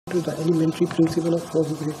to the elementary principle of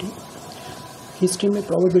probability। History में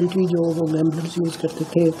probability जो वो मेंबर्स यूज़ करते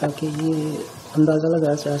थे ताकि ये अंदाज़ा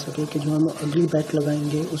लगाया जा सके कि जो हम अगली बैट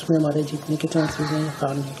लगाएंगे उसमें हमारे जीतने के चांसेस हैं या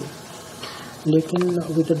हारने के। लेकिन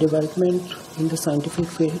with the development in the scientific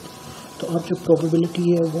field तो अब जो probability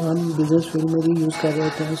है वो हम बिजनेस फील्ड में भी यूज़ कर रहे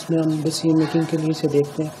होते हैं। उसमें हम डिसीजन मेकिंग के लिए इसे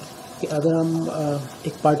देखते हैं कि अगर हम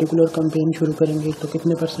एक पार्टिकुलर कैंपेन शुरू करेंगे तो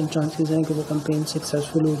कितने % चांसेस हैं कि वो कैंपेन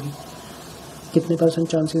सक्सेसफुल होगी, कितने %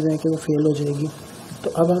 चांसेस हैं कि वो फेल हो जाएगी। तो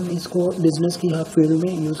अब हम इसको बिज़नेस की हर फील्ड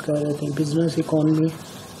में यूज़ कर रहे थे, बिज़नेस, इकॉनमी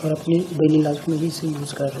और अपनी डेली लाइफ में भी इसे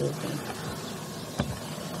यूज़ कर रहे होते हैं।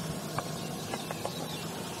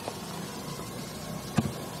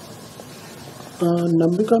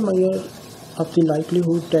 Numerical measure of the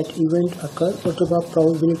likelihood that event occur. और जब आप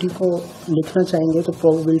प्रोबेबिलिटी को लिखना चाहेंगे तो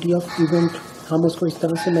प्रोबेबिलिटी ऑफ इवेंट हम उसको इस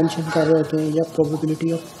तरह से मेंशन कर रहे होते हैं, या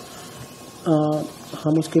प्रोबेबिलिटी ऑफ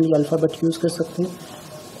हम उसके लिए अल्फ़ाबेट यूज़ कर सकते हैं,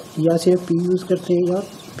 या सिर्फ P यूज़ करते हैं, या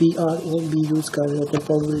PR और B यूज़ कर रहे होते हैं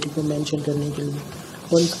प्रोबेबिलिटी को मेंशन करने के लिए।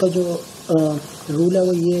 और इसका जो रूल है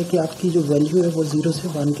वो ये है कि आपकी जो वैल्यू है वो 0 से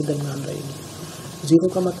 1 के दरमियान रहेगी।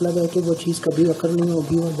 0 का मतलब है कि वो चीज़ कभी अकर नहीं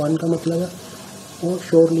होगी, और 1 का मतलब है वो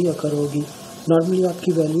श्योरली अकर होगी। नॉर्मली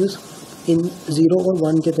आपकी वैल्यूज़ इन 0 और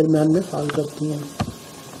 1 के दरमियान में फॉल करती हैं।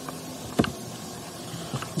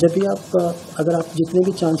 जब भी अगर आप जितने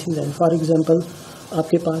भी चांसेस हैं, फॉर एग्जांपल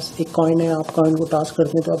आपके पास एक कॉइन है, आप कॉइन को टॉस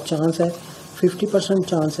करते हैं तो अब चांस है 50%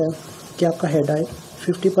 चांस है कि आपका हेड आए,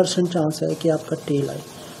 50% चांस है कि आपका टेल आए।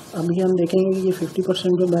 अब ये हम देखेंगे कि ये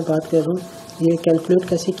 50% जो मैं बात कर रहा हूँ ये कैलकुलेट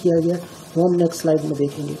कैसे किया गया वो हम नेक्स्ट स्लाइड में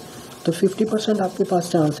देखेंगे। तो 50% आपके पास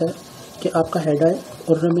चांस है कि आपका हेड आए,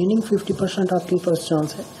 और रिमेनिंग 50% आपके पास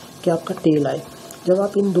चांस है कि आपका टेल आए। जब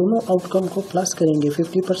आप इन दोनों आउटकम को प्लस करेंगे,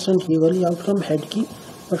 50% ये वाली आउटकम हेड की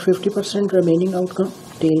और 50% रिमेनिंग आउटकम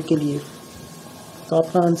टेल के लिए, तो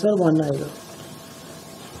आपका आंसर 1 आएगा।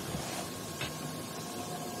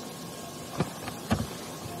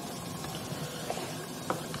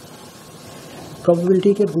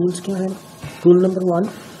 प्रोबेबिलिटी के रूल्स क्या हैं? Rule number 1,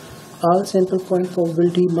 all sample point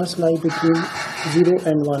probability must lie between 0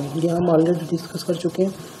 and 1। ये हम ऑलरेडी डिस्कस कर चुके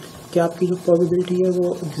हैं कि आपकी जो प्रोबेबिलिटी है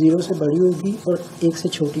वो 0 से बड़ी होगी और 1 से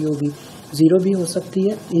छोटी होगी। 0 भी हो सकती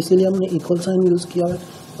है, इसीलिए हमने इक्वल साइन यूज़ किया है,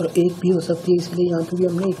 और 1 भी हो सकती है, इसलिए यहाँ पे भी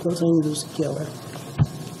हमने इक्वल साइन यूज़ किया हुआ है।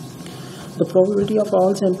 The probability of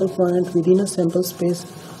all sample point within a sample space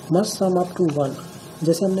must sum up to 1।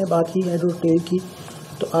 जैसे हमने बात की हेड और टेल की,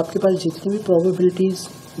 तो आपके पास जितनी भी प्रोबेबिलिटीज़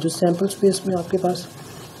जो सैम्पल स्पेस में आपके पास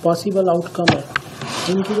पॉसिबल आउटकम है,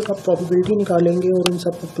 उनकी जब आप प्रोबेबिलिटी निकालेंगे और उन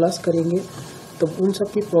सब को प्लस करेंगे तो उन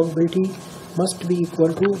सब की probability must be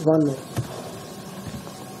equal to 1 है।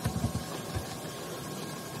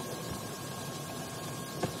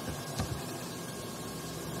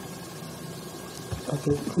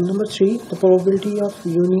 Okay. Number 3, the probability of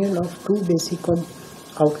union of two basic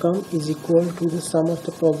outcome is equal to the sum of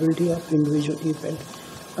the probability of individual event।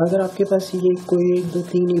 अगर आपके पास ये कोई 1, 2,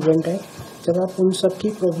 3 इवेंट है, जब आप उन सब की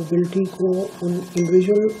प्रोबेबिलिटी को, उन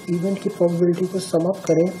इंडिविजुअल इवेंट की प्रोबेबिलिटी को सम अप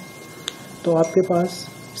करें तो आपके पास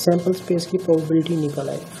सैम्पल स्पेस की प्रोबेबिलिटी निकल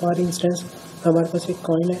आए। फॉर इंस्टेंस हमारे पास एक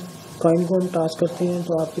कॉइन है, कॉइन को हम टॉस करते हैं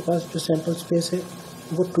तो आपके पास जो सैम्पल स्पेस है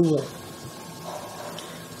वो 2 है।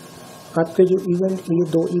 आपके जो इवेंट, ये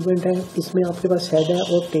 2 इवेंट हैं, इसमें आपके पास हेड है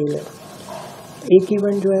और टेल है। एक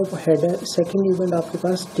इवेंट जो है वो हेड है, सेकंड इवेंट आपके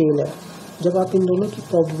पास टेल है। जब आप इन दोनों की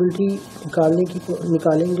प्रोबेबिलिटी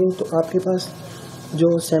निकालेंगे तो आपके पास जो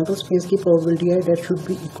सैम्पल स्पेस की प्रोबेबिलिटी है that should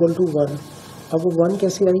be equal to 1। अब वो 1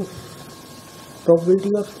 कैसे आई? प्रोबेबिलिटी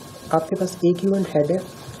ऑफ आपके पास एक इवेंट हेड है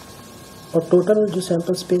और टोटल जो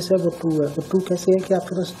सैम्पल स्पेस है वो 2 है। वो 2 कैसे है कि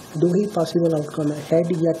आपके पास 2 ही पॉसिबल आउटकम है,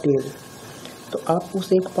 हेड या टेल। तो आप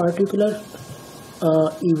उस एक पार्टिकुलर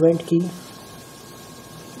इवेंट की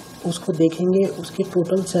उसको देखेंगे उसके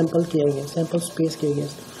टोटल सैंपल के अगेंस्ट, सैंपल स्पेस के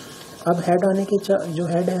अगेंस्ट। अब हेड आने के जो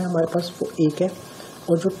हेड है हमारे पास वो 1 है,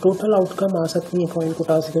 और जो टोटल आउटकम आ सकती है कॉइन को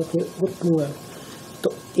टॉस करके वो 2 है।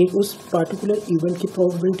 तो एक उस पार्टिकुलर इवेंट की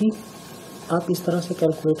प्रोबेबिलिटी आप इस तरह से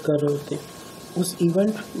कैलकुलेट कर रहे होते हैं। उस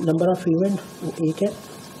इवेंट, नंबर ऑफ इवेंट वो 1 है,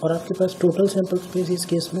 और आपके पास टोटल सैंपल स्पेस इस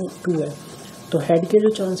केस में 2 है। तो हेड के जो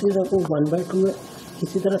चांसेस है वो 1/2 है,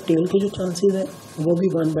 इसी तरह टेल के जो चांसेस है वो भी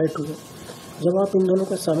 1/2 है। जब आप इन दोनों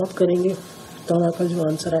को सम अप करेंगे तो हमारे पास जो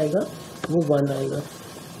आंसर आएगा वो 1 आएगा।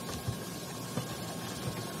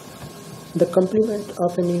 The complement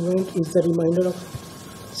of an event is the remainder of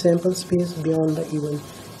sample space beyond the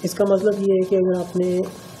event. इसका मतलब ये है कि अगर आपने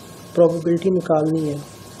प्रोबेबिलिटी निकालनी है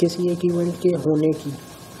किसी एक इवेंट के होने की,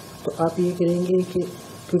 तो आप ये करेंगे कि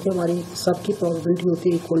क्योंकि हमारी सबकी प्रोबेबिलिटी होती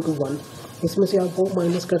है इक्वल टू 1, इसमें से आप वो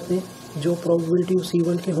माइनस करते हैं जो प्रोबेबिलिटी उस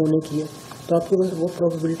इवेंट के होने की है, तो आपके पास वो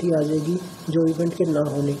प्रोबेबिलिटी आ जाएगी जो इवेंट के ना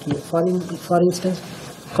होने की है। फॉर इंस्टेंस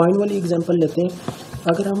कॉइन वाली एग्जांपल लेते हैं।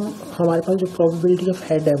 अगर हमारे पास जो प्रोबेबिलिटी ऑफ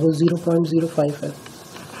हेड है वो 0.05 है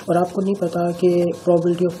और आपको नहीं पता कि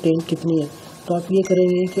प्रोबेबिलिटी ऑफ टेल कितनी है, तो आप ये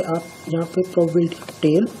करेंगे कि आप यहाँ पे probability of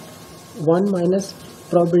tell 1 minus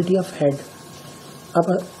probability of head. अब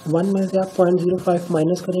 1 में से आप 0.05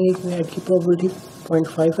 माइनस करेंगे क्योंकि हेड की प्रोबेबिलिटी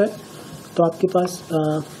 0.5 है, तो आपके पास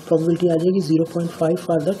प्रोबेबिलिटी आ जाएगी 0.5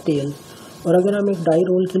 फॉर द टेल। और अगर हम एक डाई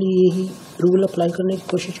रोल के लिए यही रूल अप्लाई करने की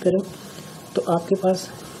कोशिश करें तो आपके पास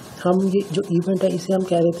हम ये जो इवेंट है इसे हम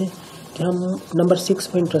कह देते हैं कि हम नंबर 6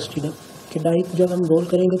 में इंटरेस्टेड हैं कि डाई जब हम रोल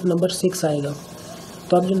करेंगे तो नंबर 6 आएगा।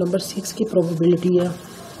 तो अब जो नंबर 6 की प्रोबेबिलिटी है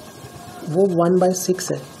वो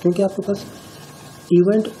 1/6 है, क्योंकि आपके पास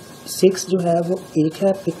इवेंट 6 जो है वो एक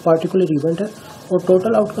है, एक पार्टिकुलर इवेंट है, और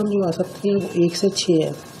टोटल आउटकम जो आ सकती है वो 1 से 6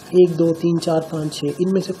 है। 1 2 3 4 5 6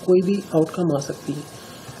 इनमें से कोई भी आउटकम आ सकती है।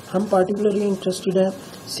 हम पार्टिकुलरली इंटरेस्टेड हैं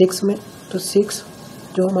 6 में, तो 6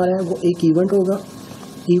 जो हमारा है वो एक इवेंट होगा।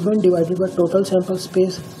 Event divided by total sample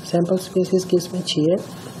space इस केस में 6 है,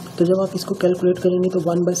 तो जब आप इसको कैलकुलेट करेंगे तो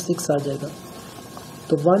 1/6 आ जाएगा।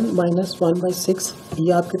 तो 1 माइनस 1/6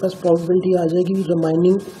 ये आपके पास प्रोबेबिलिटी आ जाएगी।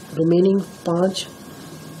 रिमेनिंग 5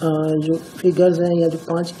 जो फिगर्स हैं या जो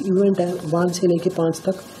 5 इवेंट हैं 1 से लेके 5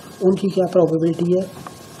 तक, उनकी क्या प्रोबेबिलिटी है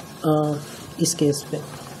इस केस में।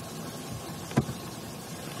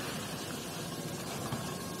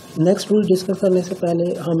 नेक्स्ट रूल डिस्कस करने से पहले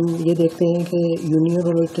हम ये देखते हैं कि यूनियन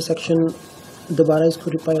और इंटरसेक्शन, दोबारा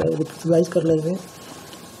इसको रिवाइज कर लेते हैं।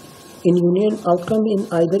 In union outcome in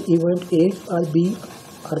either event A और बी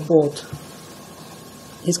और बोथ,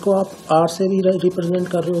 इसको आप आर से भी रिप्रेजेंट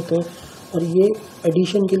कर रहे होते हैं और ये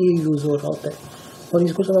एडिशन के लिए यूज़ हो रहा होता है। और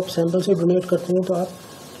इसको जब आप सैम्पल से डोनेट करते हैं तो आप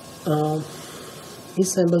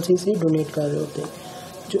इस सैम्पल से इसे डोनेट कर रहे होते हैं।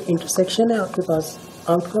 जो इंटरसेक्शन है आपके पास,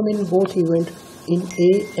 outcome in both event in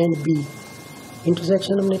A and B,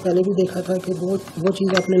 intersection हमने पहले भी देखा था कि वो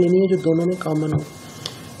चीज़ आपने लेनी है जो दोनों में कॉमन हो।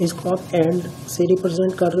 इसको आप एंड से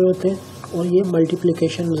रिप्रेजेंट कर रहे होते हैं और ये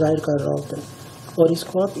मल्टीप्लिकेशन ज़ाहिर कर रहा होता है, और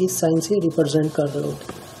इसको आप इस साइन से रिप्रेजेंट कर रहे होते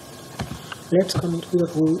हैं। Let's come to the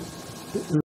rule